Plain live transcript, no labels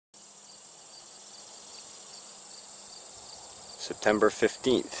September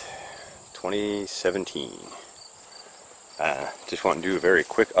 15th, 2017. Just want to do a very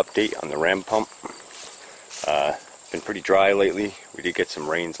quick update on the ram pump. Been pretty dry lately. We did get some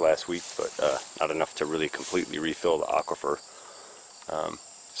rains last week, but not enough to really completely refill the aquifer.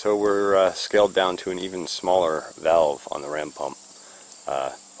 So we're scaled down to an even smaller valve on the ram pump.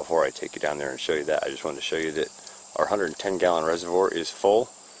 Before I take you down there and show you that, I just wanted to show you that our 110 gallon reservoir is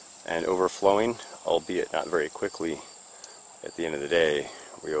full and overflowing, albeit not very quickly. At the end of the day,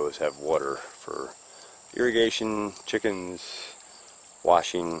 we always have water for irrigation, chickens,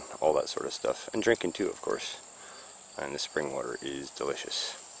 washing, all that sort of stuff, and drinking too, of course. And the spring water is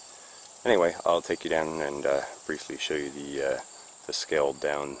delicious. Anyway, I'll take you down and briefly show you the scaled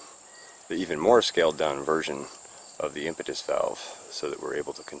down, the even more scaled down version of the Impetus valve, so that we're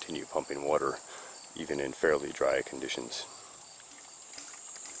able to continue pumping water even in fairly dry conditions.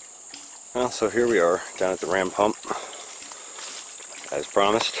 Well, so here we are down at the ram pump, as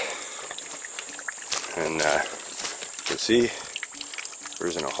promised, and you can see there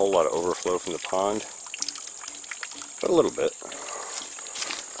isn't a whole lot of overflow from the pond, but a little bit.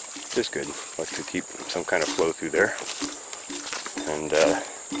 Just good. Like to keep some kind of flow through there. And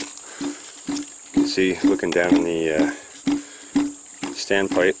you can see, looking down in the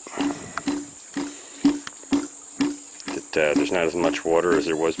standpipe, that there's not as much water as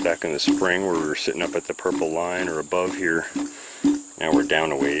there was back in the spring, where we were sitting up at the purple line or above here. Now we're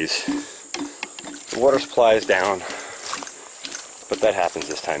down a ways. The water supply is down, but that happens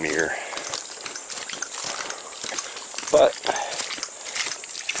this time of year. But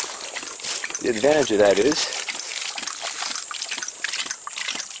the advantage of that is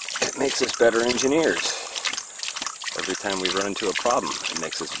it makes us better engineers. Every time we run into a problem, it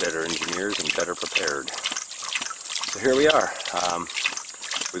makes us better engineers and better prepared. So here we are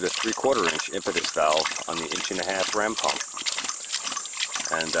with a 3/4 inch Impetus valve on the 1.5 ram pump.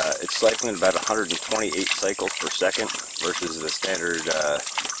 And it's cycling about 128 cycles per second versus the standard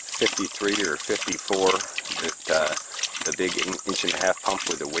 53 or 54 that the big 1.5 pump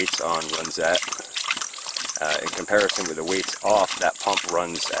with the weights on runs at. In comparison with the weights off, that pump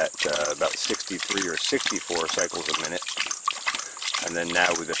runs at about 63 or 64 cycles a minute. And then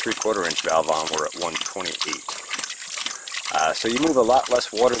now with the 3/4 inch valve on, we're at 128. So you move a lot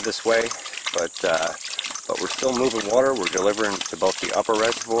less water this way, but we're still moving water. We're delivering to both the upper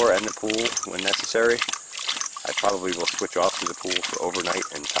reservoir and the pool when necessary. I probably will switch off to the pool for overnight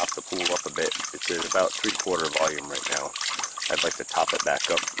and top the pool up a bit. It's at about 3/4 volume right now. I'd like to top it back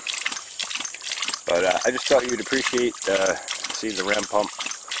up. But I just thought you'd appreciate seeing the ram pump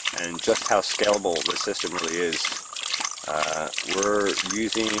and just how scalable the system really is. We're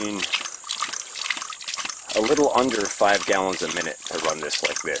using a little under 5 gallons a minute to run this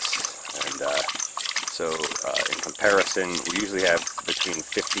like this. And so in comparison, we usually have between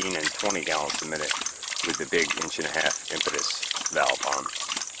 15 and 20 gallons a minute with the big 1.5 Impetus valve on.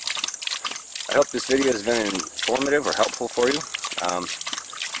 I hope this video has been informative or helpful for you.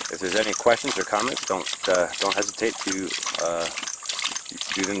 If there's any questions or comments, don't hesitate to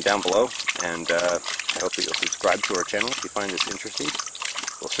do them down below. And I hope that you'll subscribe to our channel if you find this interesting.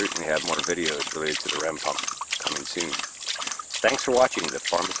 We'll certainly have more videos related to the ram pump coming soon. Thanks for watching the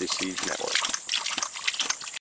Farmacy Seeds Network.